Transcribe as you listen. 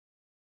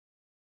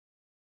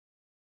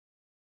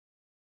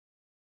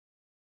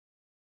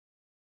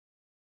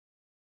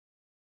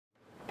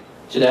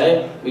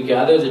Today, we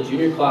gather as a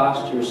junior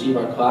class to receive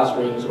our class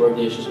rings or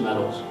Ignatian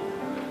medals,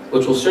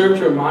 which will serve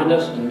to remind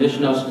us and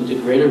mission us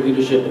into greater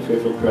leadership at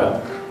Fairfield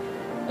Prep.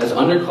 As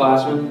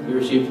underclassmen, we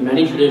received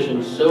many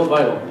traditions so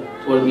vital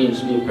to what it means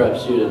to be a prep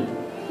student.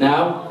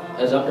 Now,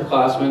 as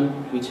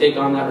upperclassmen, we take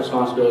on that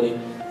responsibility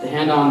to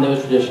hand on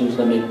those traditions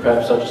that make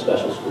prep such a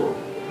special school.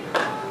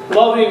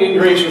 Loving and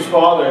gracious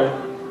Father,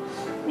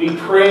 we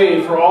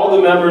pray for all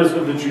the members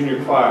of the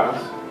junior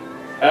class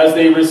as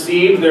they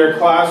receive their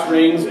class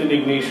rings and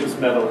Ignatian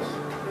medals.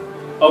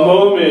 A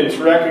moment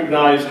to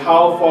recognize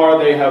how far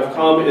they have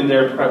come in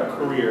their prep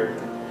career.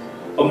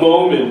 A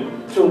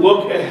moment to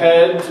look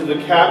ahead to the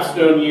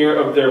capstone year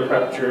of their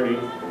prep journey.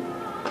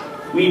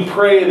 We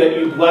pray that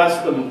you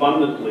bless them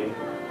abundantly.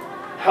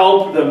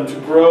 Help them to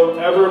grow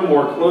ever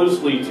more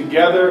closely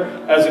together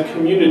as a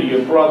community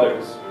of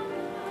brothers,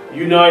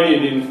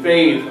 united in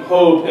faith,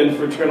 hope, and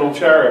fraternal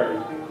charity.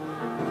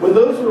 When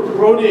those who are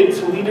promoted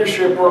to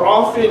leadership were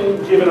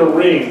often given a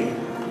ring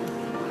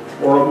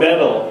or a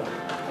medal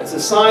as a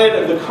sign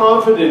of the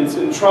confidence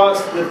and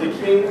trust that the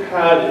king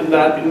had in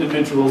that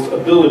individual's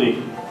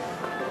ability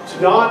to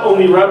not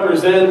only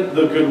represent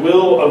the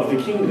goodwill of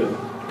the kingdom,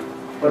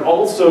 but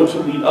also to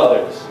lead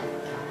others.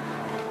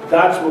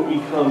 That's what we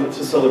come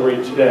to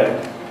celebrate today,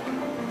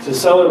 to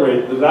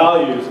celebrate the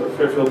values of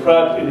Fairfield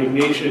Prep and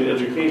Ignatian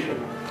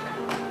education,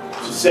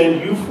 to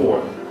send you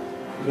forth,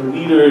 the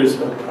leaders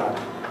of Prep.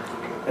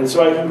 And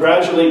so I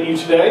congratulate you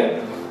today,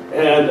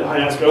 and I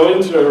ask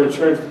Owen to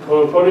return to the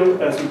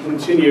podium as we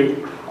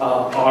continue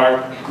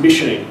our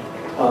missioning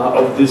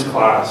of this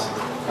class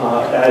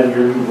and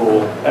your new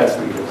role as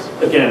leaders.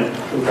 Again,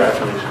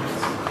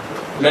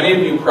 congratulations. Many of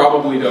you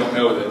probably don't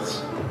know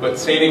this, but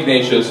St.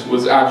 Ignatius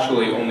was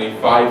actually only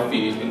 5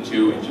 feet and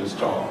 2 inches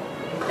tall.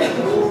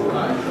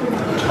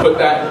 To put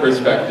that in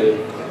perspective,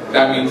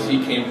 that means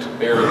he came to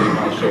barely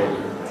my shoulder.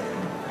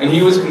 And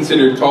he was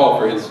considered tall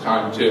for his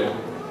time too.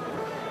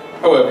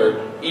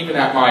 However, even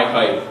at my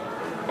height,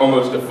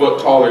 almost a foot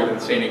taller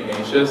than St.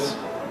 Ignatius,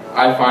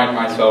 I find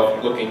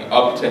myself looking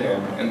up to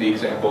him and the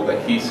example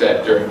that he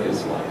set during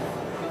his life.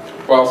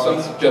 While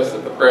some suggest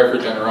that the prayer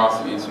for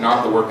generosity is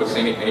not the work of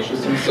St.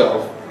 Ignatius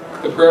himself,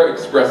 the prayer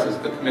expresses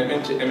the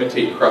commitment to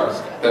imitate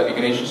Christ that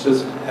Ignatius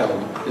has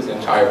held his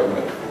entire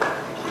life.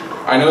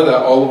 I know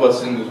that all of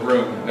us in this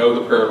room know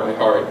the prayer by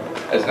heart,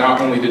 as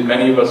not only did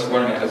many of us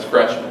learn it as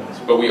freshmen,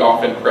 but we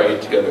often pray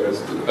together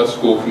as a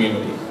school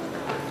community.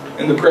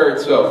 In the prayer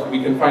itself,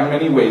 we can find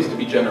many ways to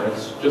be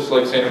generous, just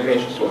like St.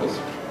 Ignatius was.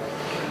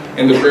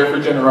 In the prayer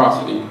for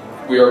generosity,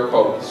 we are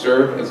called to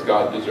serve as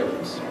God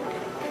deserves.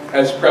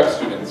 As prep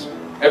students,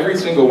 every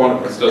single one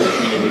of us does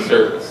community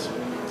service.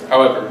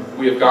 However,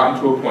 we have gotten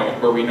to a point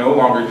where we no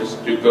longer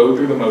just go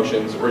through the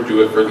motions or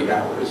do it for the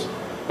hours,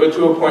 but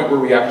to a point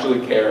where we actually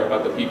care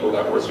about the people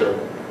that we're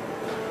serving.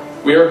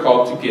 We are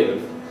called to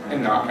give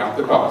and not count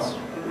the cost.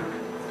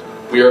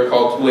 We are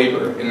called to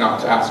labor and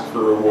not to ask for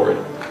reward.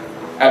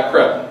 At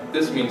prep,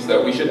 this means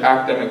that we should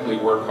academically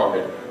work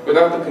hard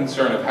without the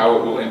concern of how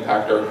it will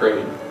impact our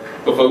grade,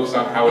 but focus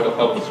on how it will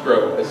help us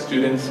grow as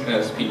students and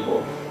as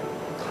people.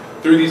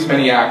 Through these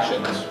many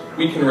actions,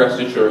 we can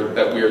rest assured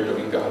that we are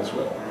doing God's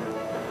will.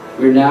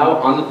 We are now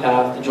on the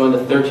path to join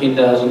the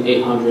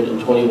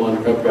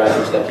 13,821 prep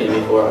graduates that came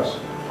before us.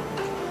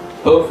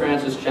 Pope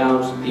Francis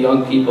challenged the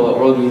young people at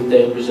World Youth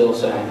Day in Brazil,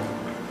 saying,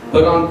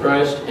 "Put on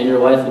Christ and your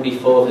life will be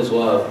full of his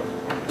love.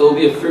 It will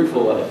be a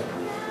fruitful life.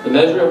 The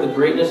measure of the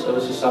greatness of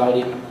a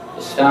society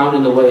is found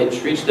in the way it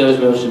treats those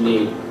most in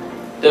need,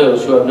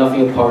 those who have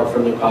nothing apart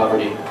from their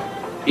poverty.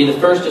 Be the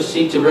first to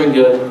seek to bring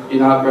good, do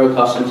not grow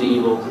accustomed to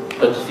evil,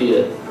 but to feed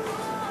it."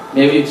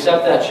 May we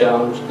accept that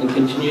challenge and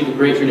continue the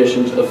great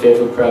traditions of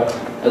Fairfield Prep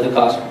as the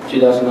class of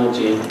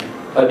 2019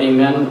 by being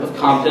men of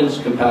competence,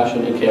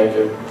 compassion, and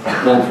character,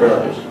 men for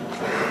others.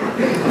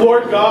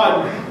 Lord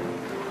God,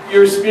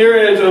 your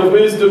spirit of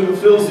wisdom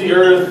fills the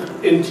earth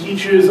and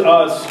teaches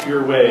us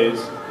your ways.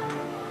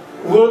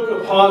 Look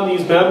upon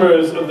these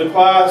members of the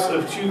class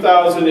of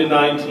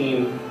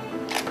 2019.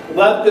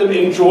 Let them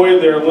enjoy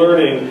their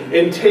learning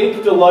and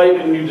take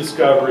delight in new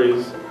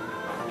discoveries.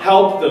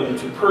 Help them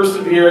to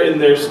persevere in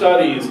their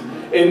studies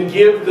and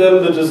give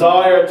them the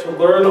desire to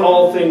learn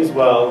all things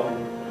well.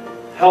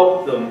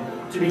 Help them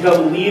to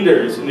become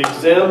leaders and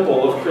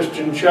example of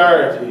Christian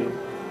charity.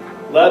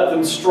 Let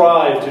them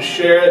strive to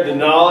share the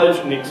knowledge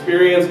and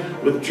experience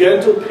with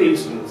gentle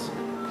patience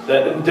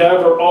that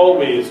endeavor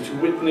always to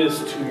witness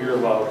to your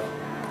love.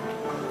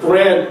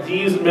 Grant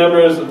these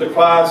members of the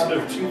class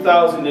of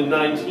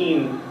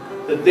 2019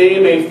 that they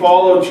may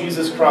follow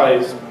Jesus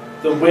Christ,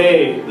 the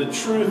way, the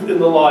truth, and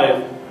the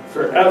life,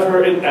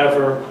 forever and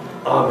ever.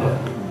 Amen.